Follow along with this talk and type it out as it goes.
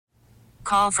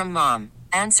Call from mom.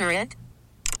 Answer it.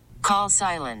 Call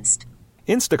silenced.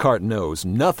 Instacart knows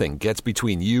nothing gets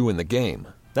between you and the game.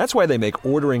 That's why they make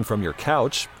ordering from your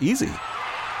couch easy.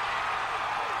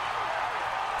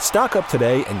 Stock up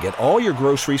today and get all your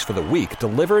groceries for the week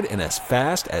delivered in as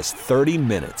fast as 30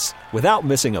 minutes without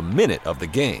missing a minute of the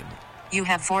game. You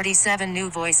have 47 new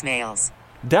voicemails.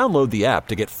 Download the app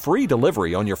to get free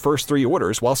delivery on your first 3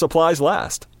 orders while supplies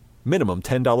last. Minimum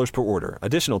 $10 per order.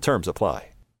 Additional terms apply.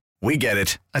 We get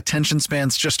it. Attention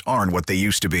spans just aren't what they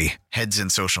used to be. Heads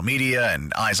in social media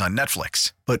and eyes on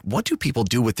Netflix. But what do people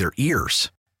do with their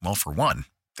ears? Well, for one,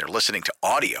 they're listening to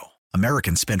audio.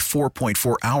 Americans spend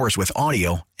 4.4 hours with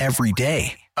audio every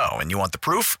day. Oh, and you want the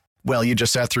proof? Well, you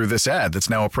just sat through this ad that's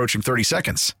now approaching 30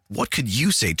 seconds. What could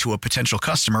you say to a potential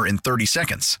customer in 30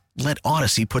 seconds? Let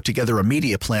Odyssey put together a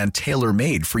media plan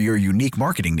tailor-made for your unique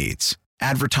marketing needs.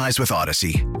 Advertise with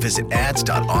Odyssey. Visit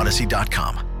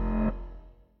ads.odyssey.com.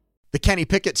 The Kenny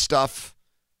Pickett stuff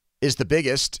is the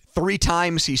biggest. 3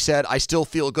 times he said, I still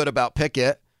feel good about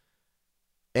Pickett.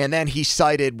 And then he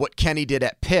cited what Kenny did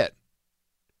at Pitt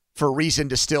for reason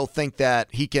to still think that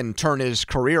he can turn his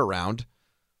career around.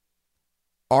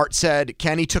 Art said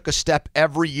Kenny took a step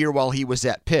every year while he was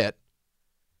at Pitt,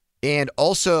 and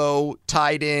also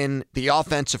tied in the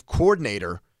offensive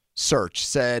coordinator search,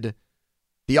 said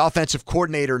the offensive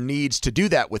coordinator needs to do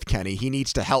that with Kenny. He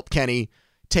needs to help Kenny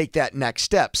take that next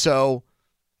step. So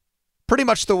pretty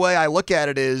much the way I look at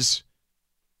it is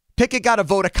Pickett got a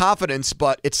vote of confidence,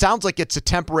 but it sounds like it's a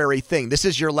temporary thing. This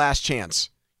is your last chance.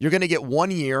 You're going to get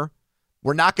 1 year.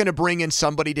 We're not going to bring in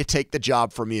somebody to take the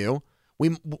job from you.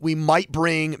 We might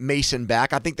bring Mason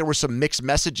back. I think there were some mixed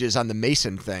messages on the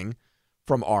Mason thing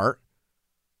from Art.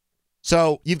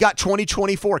 So you've got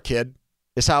 2024, kid,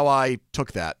 is how I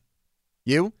took that.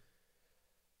 You?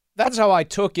 That's how I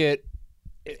took it.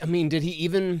 I mean, did he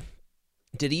even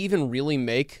really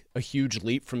make a huge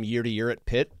leap from year to year at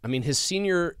Pitt? I mean, his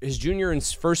junior and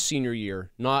first senior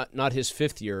year, not his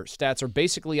fifth year, stats are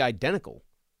basically identical.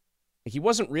 He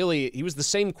was the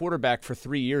same quarterback for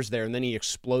 3 years there, and then he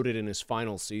exploded in his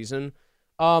final season.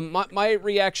 My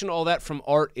reaction to all that from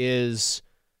Art is,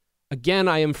 again,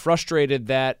 I am frustrated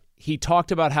that he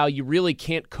talked about how you really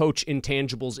can't coach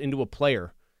intangibles into a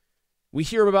player. We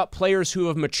hear about players who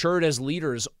have matured as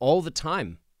leaders all the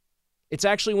time. It's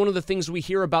actually one of the things we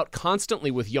hear about constantly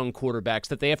with young quarterbacks,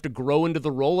 that they have to grow into the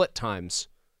role at times.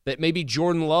 That maybe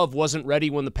Jordan Love wasn't ready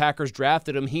when the Packers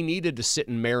drafted him. He needed to sit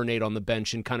and marinate on the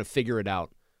bench and kind of figure it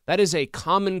out. That is a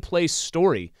commonplace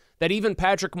story, that even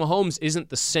Patrick Mahomes isn't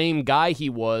the same guy he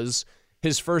was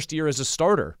his first year as a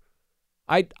starter.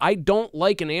 I don't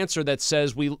like an answer that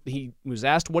says he was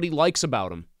asked what he likes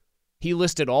about him. He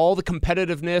listed all the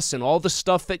competitiveness and all the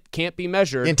stuff that can't be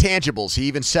measured. Intangibles. He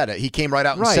even said it. He came right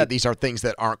out and said these are things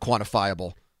that aren't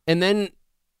quantifiable. And then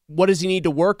what does he need to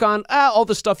work on? All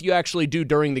the stuff you actually do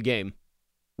during the game.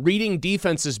 Reading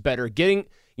defenses better. You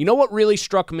know what really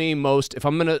struck me most, if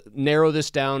I'm going to narrow this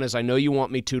down, as I know you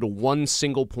want me to one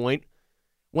single point?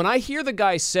 When I hear the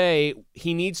guy say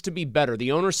he needs to be better,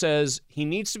 the owner says he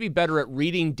needs to be better at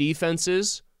reading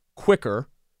defenses quicker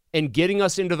and getting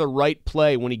us into the right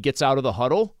play when he gets out of the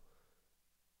huddle,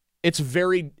 it's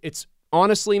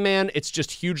honestly, man, it's just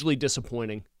hugely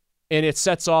disappointing. And it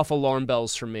sets off alarm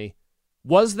bells for me.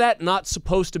 Was that not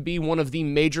supposed to be one of the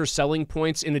major selling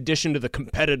points in addition to the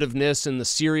competitiveness and the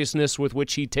seriousness with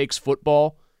which he takes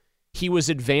football? He was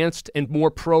advanced and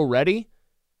more pro-ready.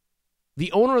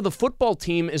 The owner of the football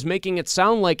team is making it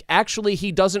sound like actually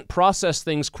he doesn't process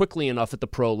things quickly enough at the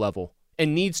pro level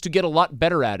and needs to get a lot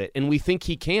better at it, and we think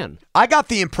he can. I got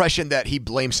the impression that he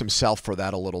blames himself for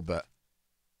that a little bit.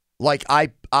 Like,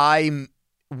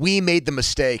 we made the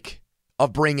mistake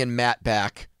of bringing Matt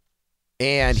back,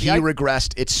 and he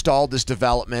regressed. It stalled his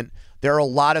development. There are a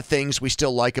lot of things we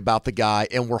still like about the guy,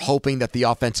 and we're hoping that the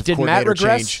offensive coordinator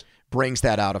change brings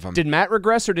that out of him. Did Matt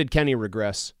regress or did Kenny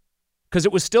regress? Because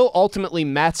it was still ultimately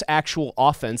Matt's actual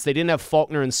offense. They didn't have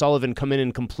Faulkner and Sullivan come in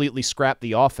and completely scrap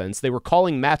the offense. They were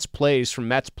calling Matt's plays from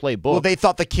Matt's playbook. Well, they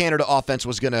thought the Canada offense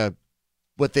was going to,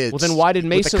 then why did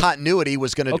Mason? With the continuity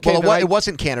was going to. Okay, well, it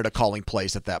wasn't Canada calling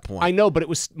plays at that point. I know, but it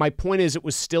was. My point is, it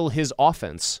was still his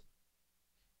offense.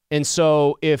 And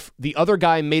so, if the other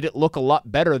guy made it look a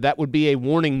lot better, that would be a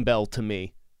warning bell to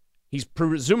me. He's got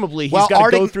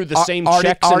to go through the same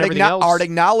checks and everything else. Art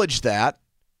acknowledged that,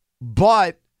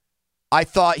 but I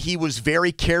thought he was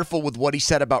very careful with what he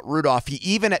said about Rudolph. He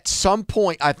even at some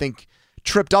point, I think,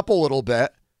 tripped up a little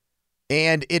bit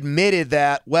and admitted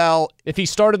that, well, if he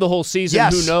started the whole season,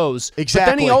 who knows?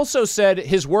 Exactly. But then he also said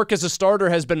his work as a starter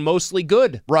has been mostly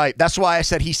good. Right. That's why I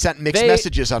said he sent mixed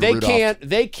messages on Rudolph.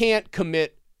 They can't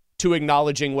commit to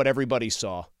acknowledging what everybody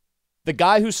saw. The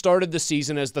guy who started the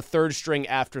season as the third string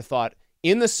afterthought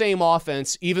in the same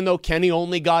offense, even though Kenny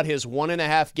only got his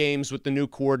 1.5 games with the new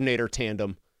coordinator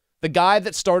tandem, the guy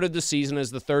that started the season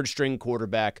as the third string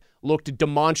quarterback looked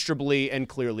demonstrably and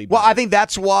clearly better. Well, I think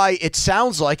that's why it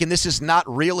sounds like, and this is not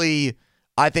really,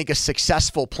 I think, a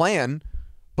successful plan,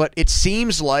 but it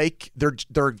seems like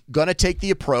they're going to take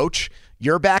the approach,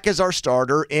 you're back as our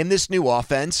starter in this new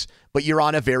offense, but you're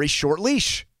on a very short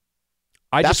leash.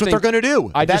 That's what they're going to do.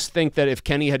 I just think that if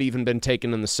Kenny had even been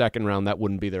taken in the second round, that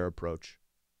wouldn't be their approach.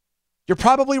 You're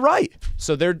probably right.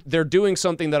 So they're doing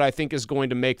something that I think is going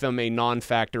to make them a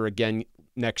non-factor again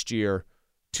next year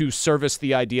to service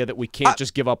the idea that we can't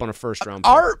just give up on a first-round pick.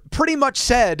 Art pretty much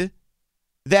said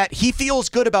that he feels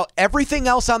good about everything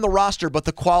else on the roster but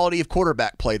the quality of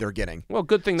quarterback play they're getting. Well,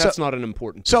 good thing that's not an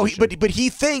important position. But he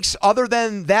thinks other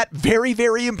than that very,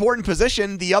 very important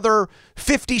position, the other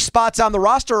 50 spots on the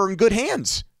roster are in good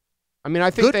hands. I mean,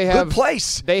 I think they have good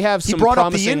place. They have some he brought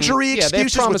promising, up the injury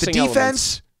excuses with the defense.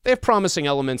 Elements. They have promising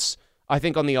elements, I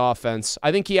think, on the offense.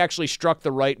 I think he actually struck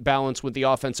the right balance with the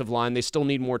offensive line. They still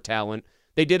need more talent.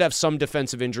 They did have some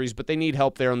defensive injuries, but they need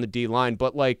help there on the D-line.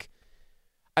 But,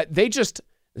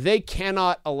 they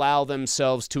cannot allow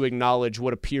themselves to acknowledge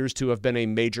what appears to have been a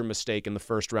major mistake in the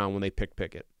first round when they picked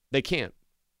Pickett. They can't.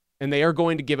 And they are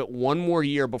going to give it one more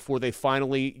year before they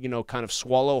finally, kind of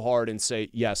swallow hard and say,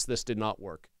 yes, this did not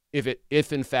work.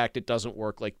 If in fact it doesn't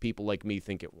work like people like me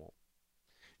think it won't.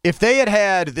 If they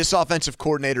had this offensive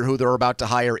coordinator who they're about to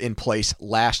hire in place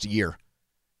last year,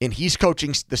 and he's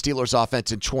coaching the Steelers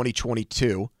offense in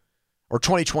 2022, or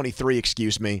 2023,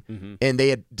 excuse me, and they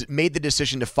had made the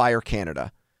decision to fire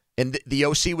Canada, and the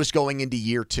OC was going into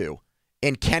year 2,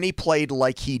 and Kenny played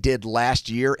like he did last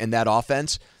year in that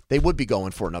offense, they would be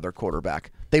going for another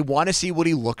quarterback. They want to see what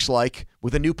he looks like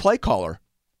with a new play caller.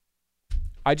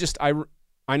 I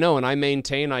know, and I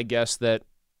maintain, I guess, that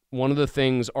one of the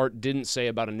things Art didn't say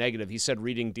about a negative, he said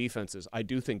reading defenses. I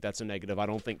do think that's a negative. I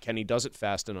don't think Kenny does it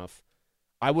fast enough.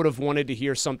 I would have wanted to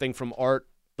hear something from Art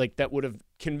that would have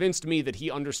convinced me that he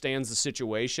understands the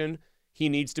situation. He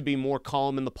needs to be more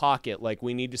calm in the pocket.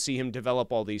 We need to see him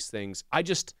develop all these things.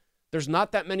 There's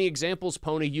not that many examples,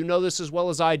 Pony, you know this as well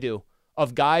as I do,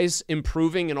 of guys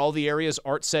improving in all the areas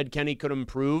Art said Kenny could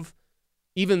improve,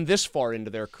 even this far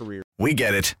into their career. We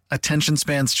get it. Attention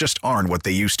spans just aren't what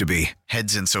they used to be.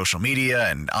 Heads in social media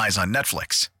and eyes on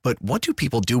Netflix. But what do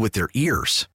people do with their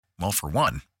ears? Well, for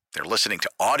one, they're listening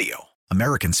to audio.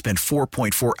 Americans spend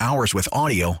 4.4 hours with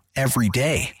audio every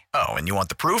day. Oh, and you want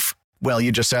the proof? Well,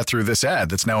 you just sat through this ad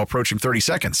that's now approaching 30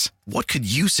 seconds. What could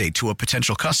you say to a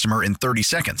potential customer in 30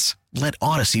 seconds? Let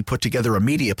Odyssey put together a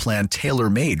media plan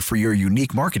tailor-made for your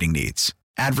unique marketing needs.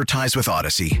 Advertise with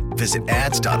Odyssey. Visit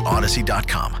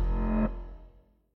ads.odyssey.com.